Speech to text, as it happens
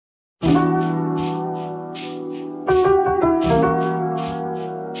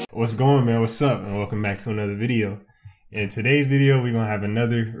What's going, man? What's up? And welcome back to another video. In today's video, we're gonna have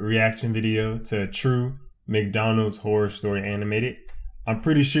another reaction video to a true McDonald's horror story animated. I'm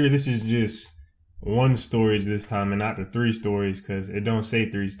pretty sure this is just one story this time and not the three stories, because it don't say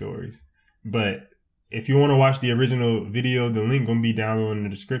three stories. But if you want to watch the original video, the link gonna be down below in the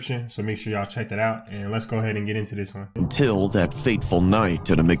description, so make sure y'all check that out, and let's go ahead and get into this one. Until that fateful night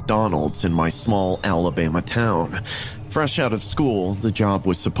at a McDonald's in my small Alabama town. Fresh out of school, the job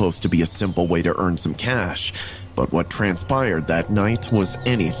was supposed to be a simple way to earn some cash, but what transpired that night was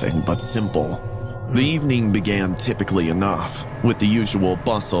anything but simple. The evening began typically enough, with the usual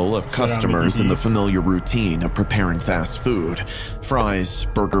bustle of customers and the familiar routine of preparing fast food. Fries,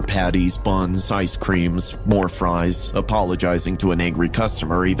 burger patties, buns, ice creams, more fries, apologizing to an angry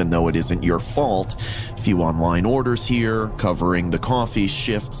customer even though it isn't your fault, few online orders here, covering the coffee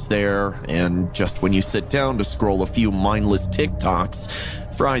shifts there, and just when you sit down to scroll a few mindless TikToks,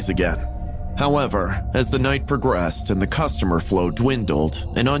 fries again. However, as the night progressed and the customer flow dwindled,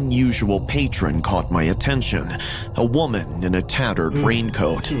 an unusual patron caught my attention. A woman in a tattered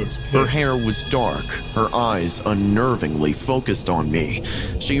raincoat. Her hair was dark, her eyes unnervingly focused on me.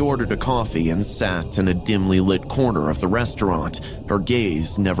 She ordered a coffee and sat in a dimly lit corner of the restaurant, her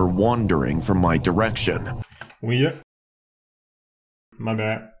gaze never wandering from my direction. My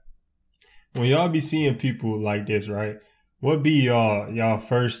bad. When y'all be seeing people like this, right? What be y'all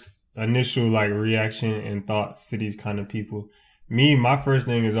first initial reaction and thoughts to these kind of people? My first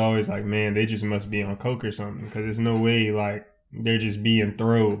thing is always like, man, they just must be on coke or something, because there's no way they're just being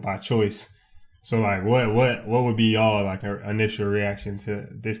thrown by choice. So what would be y'all initial reaction to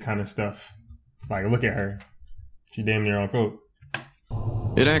this kind of stuff? Look at her, she damn near on coke.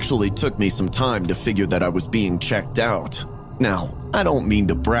 It actually took me some time to figure that I was being checked out. Now, I don't mean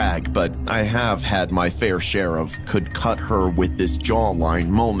to brag, but I have had my fair share of could cut her with this jawline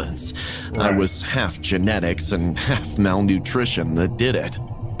moments. Right. I was half genetics and half malnutrition that did it.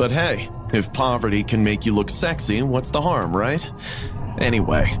 But hey, if poverty can make you look sexy, what's the harm, right?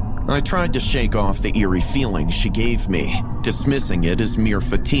 Anyway, I tried to shake off the eerie feeling she gave me, dismissing it as mere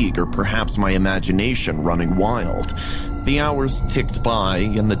fatigue or perhaps my imagination running wild. The hours ticked by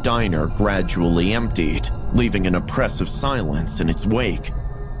and the diner gradually emptied, leaving an oppressive silence in its wake.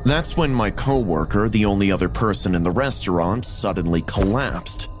 That's when my coworker, the only other person in the restaurant, suddenly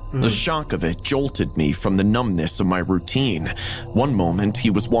collapsed. The shock of it jolted me from the numbness of my routine. One moment he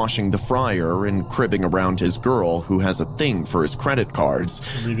was washing the fryer and cribbing around his girl who has a thing for his credit cards.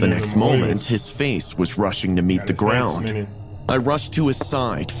 The next moment his face was rushing to meet the ground. I rushed to his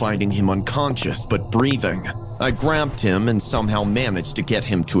side, finding him unconscious but breathing. I grabbed him and somehow managed to get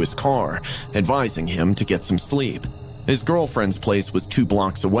him to his car, advising him to get some sleep. His girlfriend's place was 2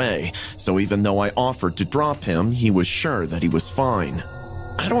 blocks away, so even though I offered to drop him, he was sure that he was fine.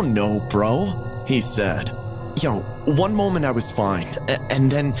 "I don't know, bro," he said. "Yo, one moment I was fine, and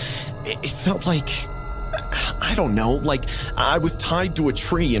then it felt like, I don't know, like I was tied to a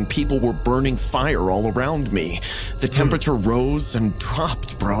tree and people were burning fire all around me. The temperature rose and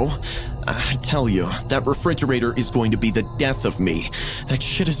dropped, bro. I tell you, that refrigerator is going to be the death of me. That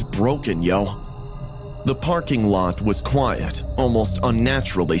shit is broken, yo." The parking lot was quiet, almost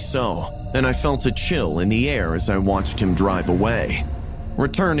unnaturally so, and I felt a chill in the air as I watched him drive away.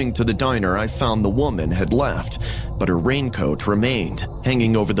 Returning to the diner, I found the woman had left, but her raincoat remained,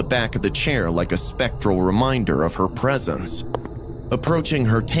 hanging over the back of the chair like a spectral reminder of her presence. Approaching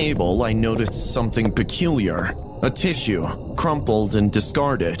her table, I noticed something peculiar. A tissue, crumpled and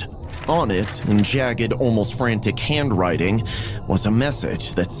discarded. On it, in jagged, almost frantic handwriting, was a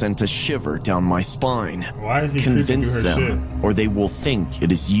message that sent a shiver down my spine. Why is he "Convince through her them, shit? or they will think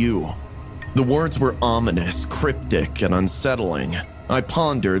it is you." The words were ominous, cryptic, and unsettling. I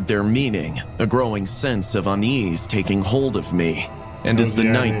pondered their meaning, a growing sense of unease taking hold of me. And as the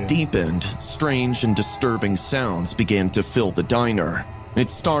night deepened, strange and disturbing sounds began to fill the diner. It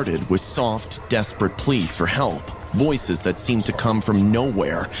started with soft, desperate pleas for help, voices that seemed to come from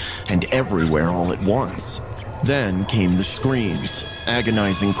nowhere and everywhere all at once. Then came the screams,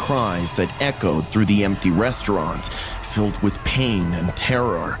 agonizing cries that echoed through the empty restaurant, filled with pain and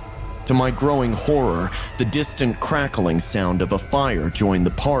terror. To my growing horror, the distant crackling sound of a fire joined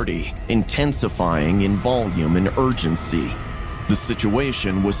the party, intensifying in volume and urgency. The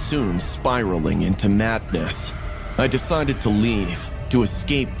situation was soon spiraling into madness. I decided to leave, to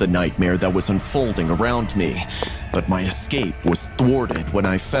escape the nightmare that was unfolding around me, but my escape was thwarted when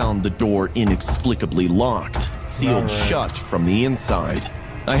I found the door inexplicably locked, sealed shut from the inside.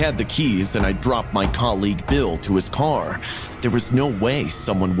 I had the keys and I dropped my colleague Bill to his car. There was no way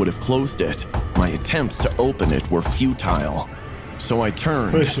someone would have closed it. My attempts to open it were futile. So I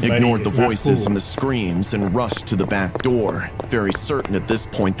turned, Push, buddy. ignored the It's not voices cool. and the screams, and rushed to the back door, very certain at this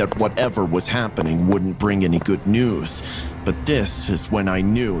point that whatever was happening wouldn't bring any good news. But this is when I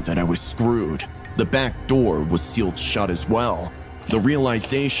knew that I was screwed. The back door was sealed shut as well. The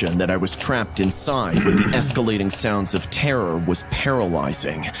realization that I was trapped inside with the escalating sounds of terror was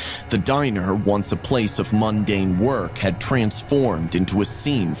paralyzing. The diner, once a place of mundane work, had transformed into a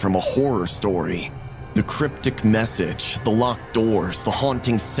scene from a horror story. The cryptic message, the locked doors, the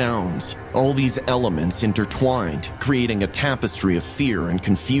haunting sounds, all these elements intertwined, creating a tapestry of fear and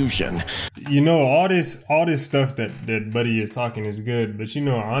confusion. You know, all this stuff that Buddy is talking is good, but you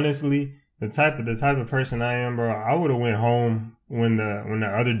know, honestly, the type of person I am, bro, I would have went home when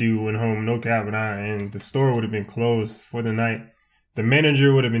the other dude went home, no cap, and the store would have been closed for the night. The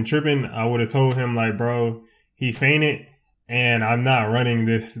manager would have been tripping. I would have told him, like, bro, he fainted and I'm not running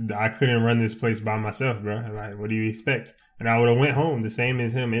this. I couldn't run this place by myself, bro. Like, what do you expect? And I would have went home the same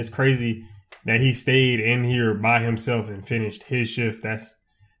as him. It's crazy that he stayed in here by himself and finished his shift.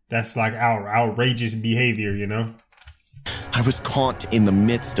 That's like outrageous behavior, you know? I was caught in the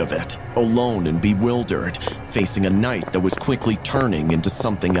midst of it, alone and bewildered, facing a night that was quickly turning into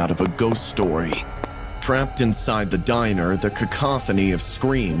something out of a ghost story. Trapped inside the diner, the cacophony of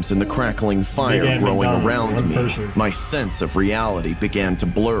screams and the crackling fire growing around me, my sense of reality began to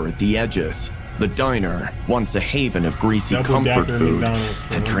blur at the edges. The diner, once a haven of greasy comfort food,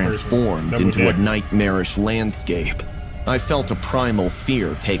 had transformed into a nightmarish landscape. I felt a primal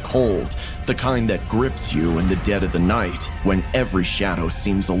fear take hold, the kind that grips you in the dead of the night when every shadow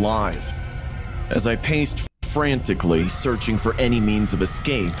seems alive. As I paced frantically, searching for any means of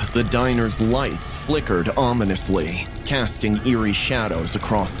escape, the diner's lights flickered ominously, casting eerie shadows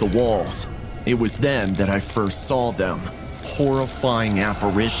across the walls. It was then that I first saw them. Horrifying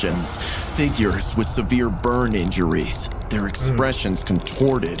apparitions, figures with severe burn injuries, their expressions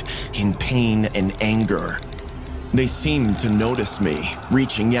contorted in pain and anger. They seemed to notice me,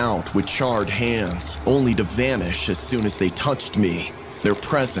 reaching out with charred hands, only to vanish as soon as they touched me. Their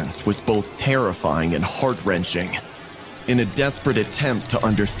presence was both terrifying and heart-wrenching. In a desperate attempt to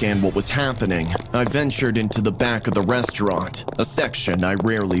understand what was happening, I ventured into the back of the restaurant, a section I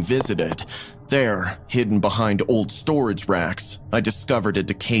rarely visited. There, hidden behind old storage racks, I discovered a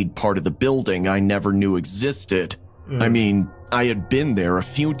decayed part of the building I never knew existed. I mean, I had been there a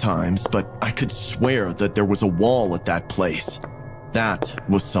few times, but I could swear that there was a wall at that place. That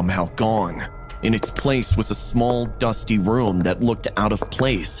was somehow gone. In its place was a small, dusty room that looked out of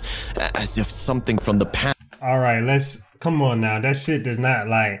place, as if something from the past. All right, come on now. That shit does not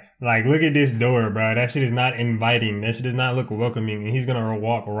like look at this door, bro. That shit is not inviting. That shit does not look welcoming, and he's gonna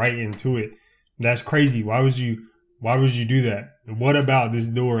walk right into it. That's crazy. Why would you do that? What about this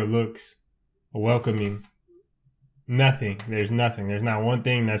door looks welcoming? Nothing. There's nothing. There's not one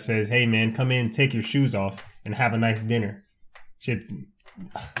thing that says, hey man, come in, take your shoes off, and have a nice dinner. Shit.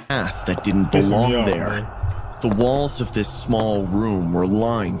 That didn't belong there. The walls of this small room were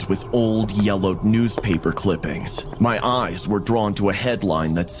lined with old yellowed newspaper clippings. My eyes were drawn to a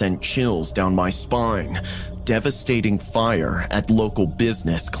headline that sent chills down my spine. Devastating fire at local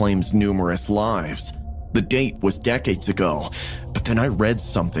business claims numerous lives. The date was decades ago, but then I read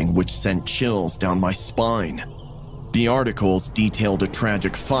something which sent chills down my spine. The articles detailed a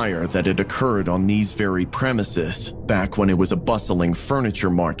tragic fire that had occurred on these very premises, back when it was a bustling furniture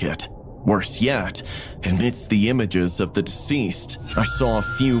market. Worse yet, amidst the images of the deceased, I saw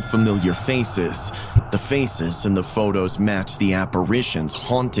a few familiar faces. The faces in the photos matched the apparitions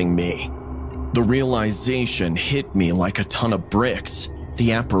haunting me. The realization hit me like a ton of bricks.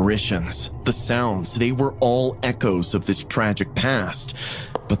 The apparitions, the sounds, they were all echoes of this tragic past.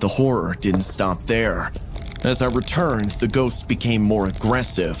 But the horror didn't stop there. As I returned, the ghosts became more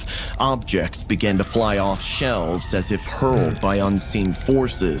aggressive. Objects began to fly off shelves as if hurled by unseen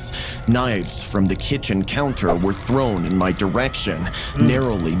forces. Knives from the kitchen counter were thrown in my direction,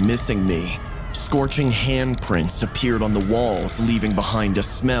 narrowly missing me. Scorching handprints appeared on the walls, leaving behind a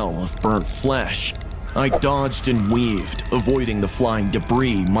smell of burnt flesh. I dodged and weaved, avoiding the flying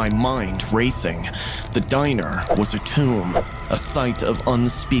debris, my mind racing. The diner was a tomb, a site of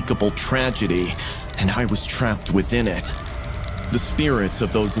unspeakable tragedy, and I was trapped within it. The spirits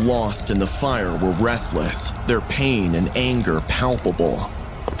of those lost in the fire were restless, their pain and anger palpable.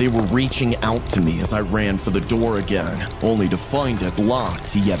 They were reaching out to me as I ran for the door again, only to find it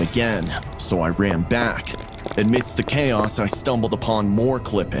locked yet again, so I ran back. Amidst the chaos, I stumbled upon more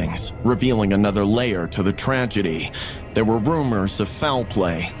clippings, revealing another layer to the tragedy. There were rumors of foul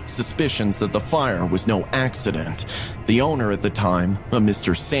play, suspicions that the fire was no accident. The owner at the time, a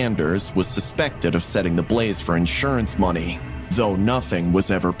Mr. Sanders, was suspected of setting the blaze for insurance money. Though nothing was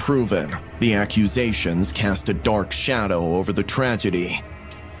ever proven, the accusations cast a dark shadow over the tragedy.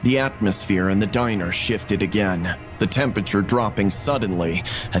 The atmosphere in the diner shifted again, the temperature dropping suddenly,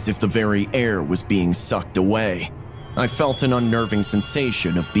 as if the very air was being sucked away. I felt an unnerving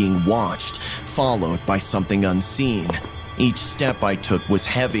sensation of being watched, followed by something unseen. Each step I took was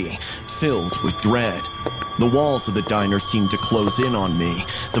heavy, filled with dread. The walls of the diner seemed to close in on me,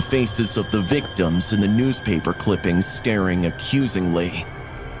 the faces of the victims in the newspaper clippings staring accusingly.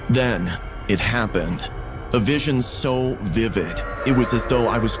 Then, it happened. A vision so vivid, it was as though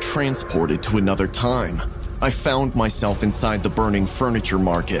I was transported to another time. I found myself inside the burning furniture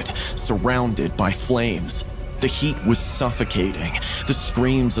market, surrounded by flames. The heat was suffocating, the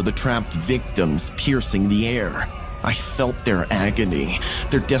screams of the trapped victims piercing the air. I felt their agony,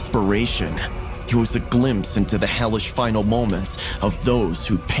 their desperation. It was a glimpse into the hellish final moments of those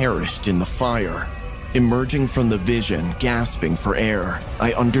who perished in the fire. Emerging from the vision, gasping for air,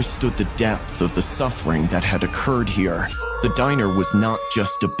 I understood the depth of the suffering that had occurred here. The diner was not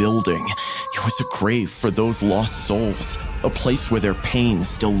just a building. It was a grave for those lost souls, a place where their pain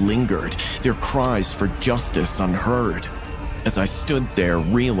still lingered, their cries for justice unheard. As I stood there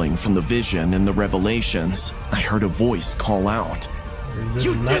reeling from the vision and the revelations, I heard a voice call out. This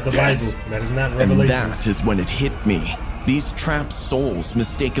is not the Bible. That is not Revelations. And that is when it hit me. These trapped souls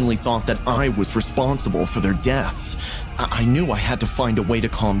mistakenly thought that I was responsible for their deaths. I knew I had to find a way to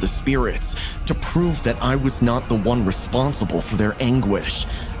calm the spirits, to prove that I was not the one responsible for their anguish.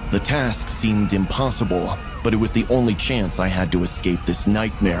 The task seemed impossible, but it was the only chance I had to escape this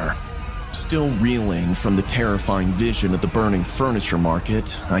nightmare. Still reeling from the terrifying vision of the burning furniture market,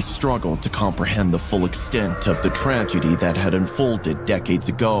 I struggled to comprehend the full extent of the tragedy that had unfolded decades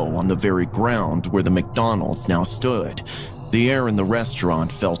ago on the very ground where the McDonald's now stood. The air in the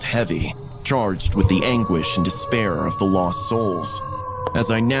restaurant felt heavy, charged with the anguish and despair of the lost souls. As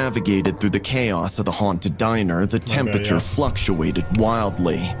I navigated through the chaos of the haunted diner, the temperature fluctuated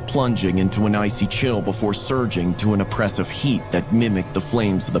wildly, plunging into an icy chill before surging to an oppressive heat that mimicked the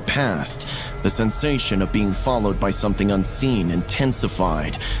flames of the past. The sensation of being followed by something unseen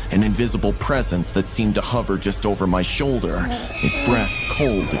intensified, an invisible presence that seemed to hover just over my shoulder, its breath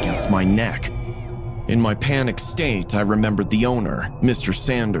cold against my neck. In my panicked state, I remembered the owner, Mr.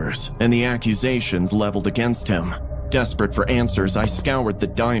 Sanders, and the accusations leveled against him. Desperate for answers, I scoured the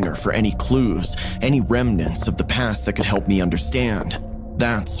diner for any clues, any remnants of the past that could help me understand.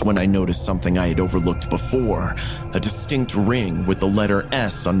 That's when I noticed something I had overlooked before, a distinct ring with the letter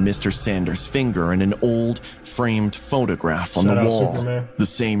S on Mr. Sanders' finger and an old, framed photograph on the wall. Superman. The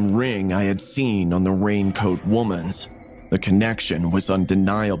same ring I had seen on the Raincoat Woman's. The connection was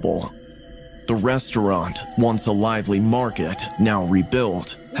undeniable. The restaurant, once a lively market, now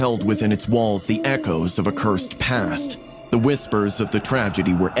rebuilt, held within its walls the echoes of a cursed past. The whispers of the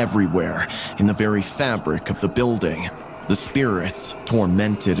tragedy were everywhere, in the very fabric of the building. The spirits,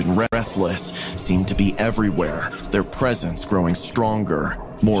 tormented and restless, seemed to be everywhere, their presence growing stronger,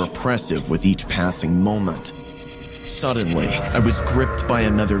 more oppressive with each passing moment. Suddenly, I was gripped by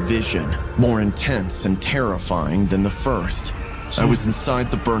another vision, more intense and terrifying than the first. I was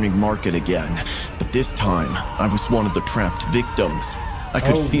inside the burning market again, but this time, I was one of the trapped victims. I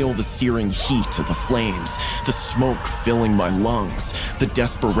could feel the searing heat of the flames, the smoke filling my lungs, the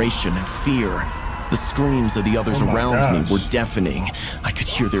desperation and fear. The screams of the others around me were deafening. I could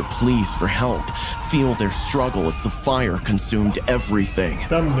hear their pleas for help, feel their struggle as the fire consumed everything.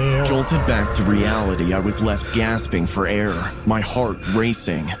 Jolted back to reality, I was left gasping for air, my heart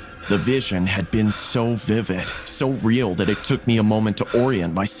racing. The vision had been so vivid, so real that it took me a moment to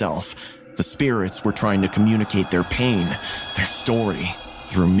orient myself. The spirits were trying to communicate their pain, their story,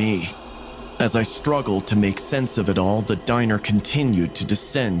 through me. As I struggled to make sense of it all, the diner continued to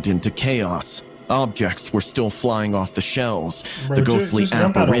descend into chaos. Objects were still flying off the shelves, the ghostly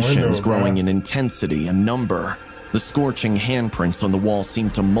apparitions growing in intensity and number. The scorching handprints on the wall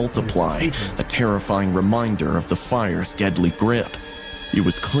seemed to multiply, a terrifying reminder of the fire's deadly grip. It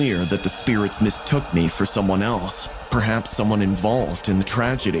was clear that the spirits mistook me for someone else, perhaps someone involved in the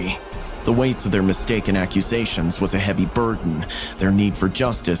tragedy. The weight of their mistaken accusations was a heavy burden, their need for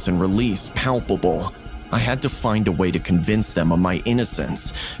justice and release palpable. I had to find a way to convince them of my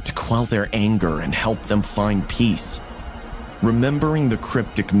innocence, to quell their anger and help them find peace. Remembering the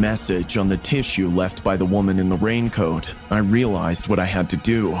cryptic message on the tissue left by the woman in the raincoat, I realized what I had to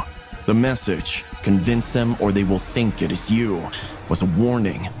do. The message, "Convince them or they will think it is you," was a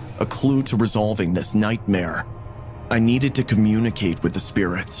warning, a clue to resolving this nightmare. I needed to communicate with the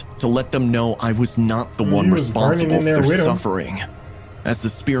spirits, to let them know I was not the one responsible for their suffering. As the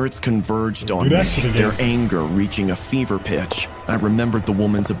spirits converged on Do me, that shit again. their anger reaching a fever pitch, I remembered the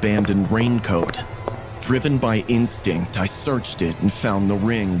woman's abandoned raincoat. Driven by instinct, I searched it and found the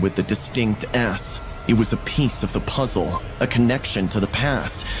ring with the distinct S. It was a piece of the puzzle, a connection to the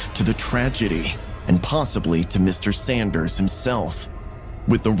past, to the tragedy, and possibly to Mr. Sanders himself.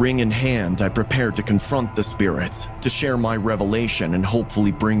 With the ring in hand, I prepared to confront the spirits, to share my revelation and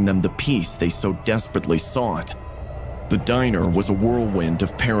hopefully bring them the peace they so desperately sought. The diner was a whirlwind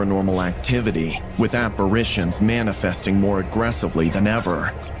of paranormal activity, with apparitions manifesting more aggressively than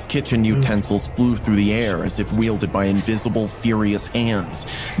ever. Kitchen utensils flew through the air as if wielded by invisible, furious hands,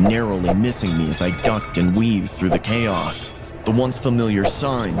 narrowly missing me as I ducked and weaved through the chaos. The once familiar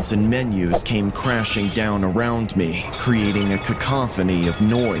signs and menus came crashing down around me, creating a cacophony of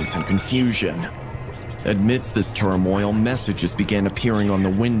noise and confusion. Amidst this turmoil, messages began appearing on the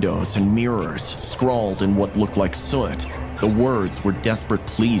windows and mirrors, scrawled in what looked like soot. The words were desperate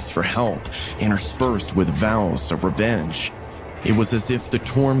pleas for help, interspersed with vows of revenge. It was as if the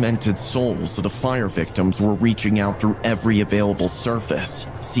tormented souls of the fire victims were reaching out through every available surface,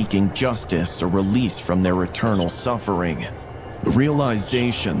 seeking justice or release from their eternal suffering. The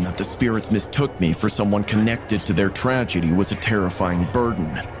realization that the spirits mistook me for someone connected to their tragedy was a terrifying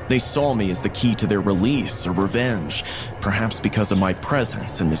burden. They saw me as the key to their release or revenge, perhaps because of my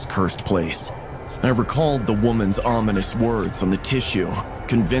presence in this cursed place. I recalled the woman's ominous words on the tissue.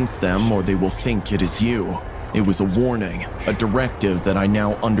 Convince them or they will think it is you. It was a warning, a directive that I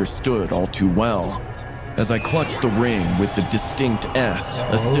now understood all too well. As I clutched the ring with the distinct S,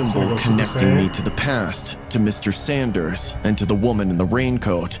 a symbol connecting me to the past, to Mr. Sanders, and to the woman in the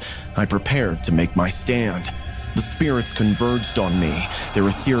raincoat, I prepared to make my stand. The spirits converged on me, their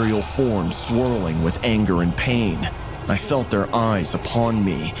ethereal forms swirling with anger and pain. I felt their eyes upon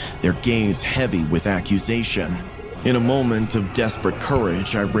me, their gaze heavy with accusation. In a moment of desperate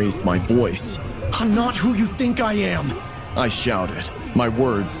courage, I raised my voice. "I'm not who you think I am!" I shouted, my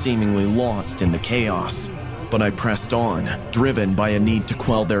words seemingly lost in the chaos. But I pressed on, driven by a need to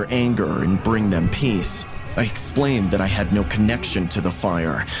quell their anger and bring them peace. I explained that I had no connection to the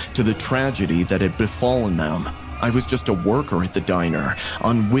fire, to the tragedy that had befallen them. I was just a worker at the diner,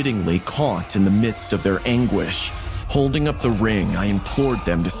 unwittingly caught in the midst of their anguish. Holding up the ring, I implored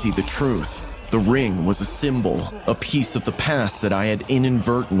them to see the truth. The ring was a symbol, a piece of the past that I had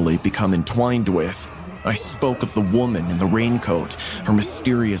inadvertently become entwined with. I spoke of the woman in the raincoat, her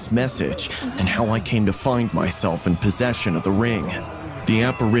mysterious message, and how I came to find myself in possession of the ring. The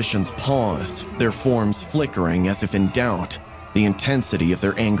apparitions paused, their forms flickering as if in doubt. The intensity of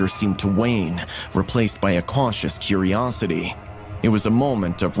their anger seemed to wane, replaced by a cautious curiosity. It was a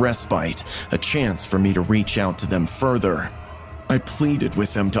moment of respite, a chance for me to reach out to them further. I pleaded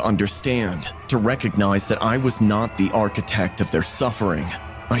with them to understand, to recognize that I was not the architect of their suffering.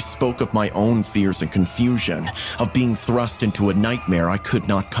 I spoke of my own fears and confusion, of being thrust into a nightmare I could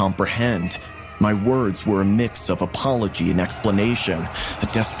not comprehend. My words were a mix of apology and explanation, a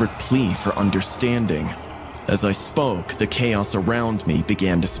desperate plea for understanding. As I spoke, the chaos around me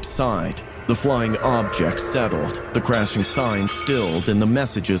began to subside. The flying objects settled, the crashing signs stilled, and the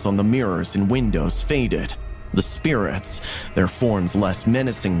messages on the mirrors and windows faded. The spirits, their forms less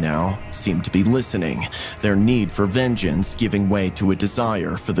menacing now, seemed to be listening, their need for vengeance giving way to a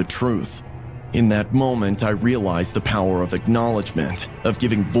desire for the truth. In that moment, I realized the power of acknowledgement, of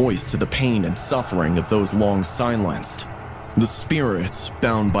giving voice to the pain and suffering of those long silenced. The spirits,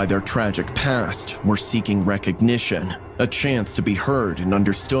 bound by their tragic past, were seeking recognition, a chance to be heard and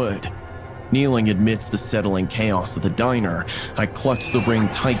understood. Kneeling amidst the settling chaos of the diner, I clutched the ring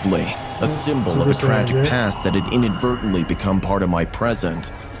tightly, a symbol of a tragic past that had inadvertently become part of my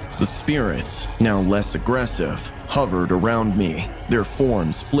present. The spirits, now less aggressive, hovered around me, their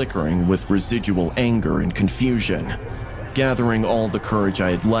forms flickering with residual anger and confusion. Gathering all the courage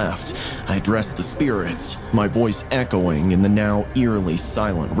I had left, I addressed the spirits, my voice echoing in the now eerily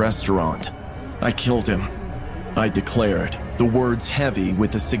silent restaurant. "I killed him," I declared, the words heavy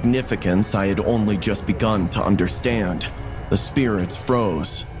with a significance I had only just begun to understand. The spirits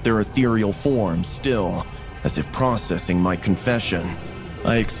froze, their ethereal forms still, as if processing my confession.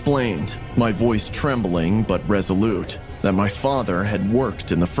 I explained, my voice trembling but resolute, that my father had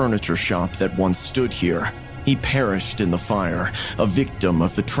worked in the furniture shop that once stood here. He perished in the fire, a victim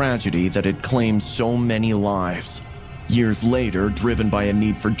of the tragedy that had claimed so many lives. Years later, driven by a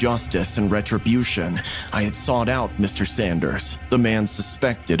need for justice and retribution, I had sought out Mr. Sanders, the man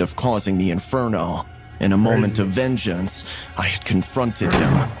suspected of causing the inferno. In a moment of vengeance, I had confronted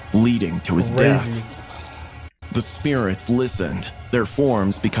him, leading to his death. The spirits listened, their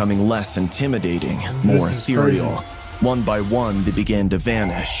forms becoming less intimidating, more ethereal. One by one, they began to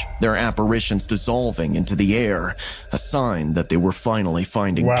vanish, their apparitions dissolving into the air, a sign that they were finally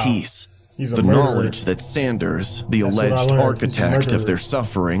finding peace. The knowledge that Sanders, the alleged architect of their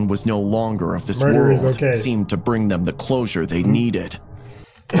suffering, was no longer of this world seemed to bring them the closure they needed.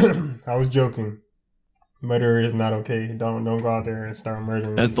 I was joking. Murder is not okay. Don't go out there and start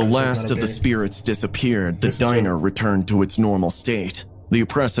murdering. As the last of the spirits disappeared, the diner returned to its normal state. The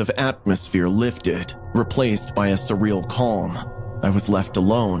oppressive atmosphere lifted, replaced by a surreal calm. I was left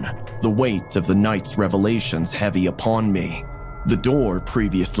alone, the weight of the night's revelations heavy upon me. The door,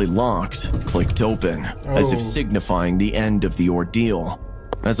 previously locked, clicked open, as if signifying the end of the ordeal.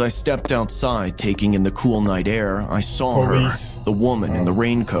 As I stepped outside, taking in the cool night air, I saw her, the woman in the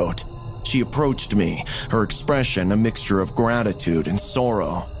raincoat. She approached me, her expression a mixture of gratitude and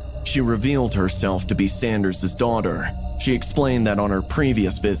sorrow. She revealed herself to be Sanders' daughter. She explained that on her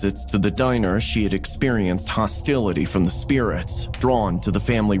previous visits to the diner, she had experienced hostility from the spirits, drawn to the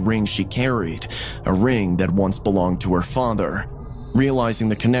family ring she carried, a ring that once belonged to her father. Realizing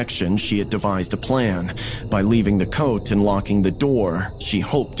the connection, she had devised a plan. By leaving the coat and locking the door, she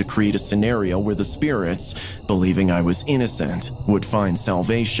hoped to create a scenario where the spirits, believing I was innocent, would find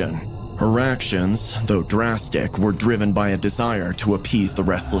salvation. Her actions, though drastic, were driven by a desire to appease the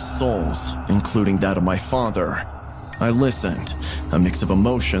restless souls, including that of my father. I listened, a mix of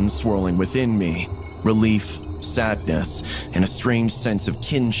emotions swirling within me, relief, sadness, and a strange sense of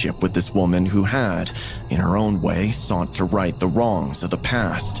kinship with this woman who had, in her own way, sought to right the wrongs of the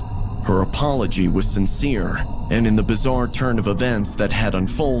past. Her apology was sincere, and in the bizarre turn of events that had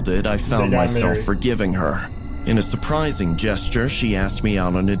unfolded, I found myself forgiving her. In a surprising gesture, she asked me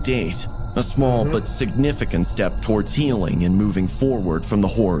out on a date, a small but significant step towards healing and moving forward from the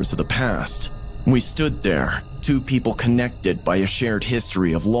horrors of the past. We stood there, two people connected by a shared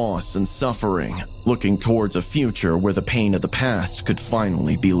history of loss and suffering, looking towards a future where the pain of the past could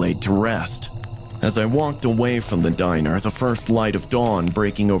finally be laid to rest. As I walked away from the diner, the first light of dawn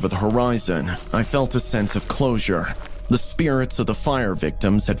breaking over the horizon, I felt a sense of closure. The spirits of the fire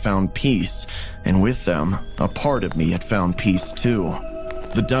victims had found peace, and with them, a part of me had found peace too.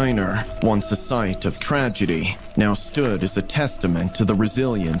 The diner, once a site of tragedy, now stood as a testament to the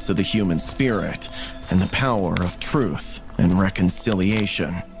resilience of the human spirit and the power of truth and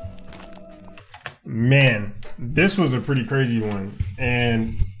reconciliation. Man, this was a pretty crazy one,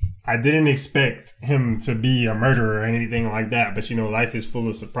 and I didn't expect him to be a murderer or anything like that, but you know, life is full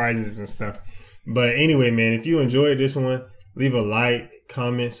of surprises and stuff. But anyway, man, if you enjoyed this one, leave a like,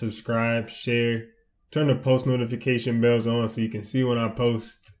 comment, subscribe, share. Turn the post notification bells on so you can see when I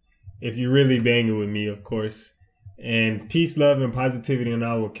post. If you're really banging with me, of course. And peace, love, and positivity, and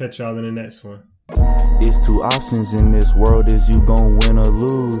I will catch y'all in the next one. It's two options in this world. Is you gon' win or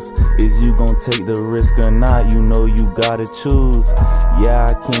lose? Is you gon' take the risk or not? You know you gotta choose. Yeah,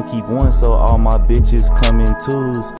 I can't keep one, so all my bitches come in twos.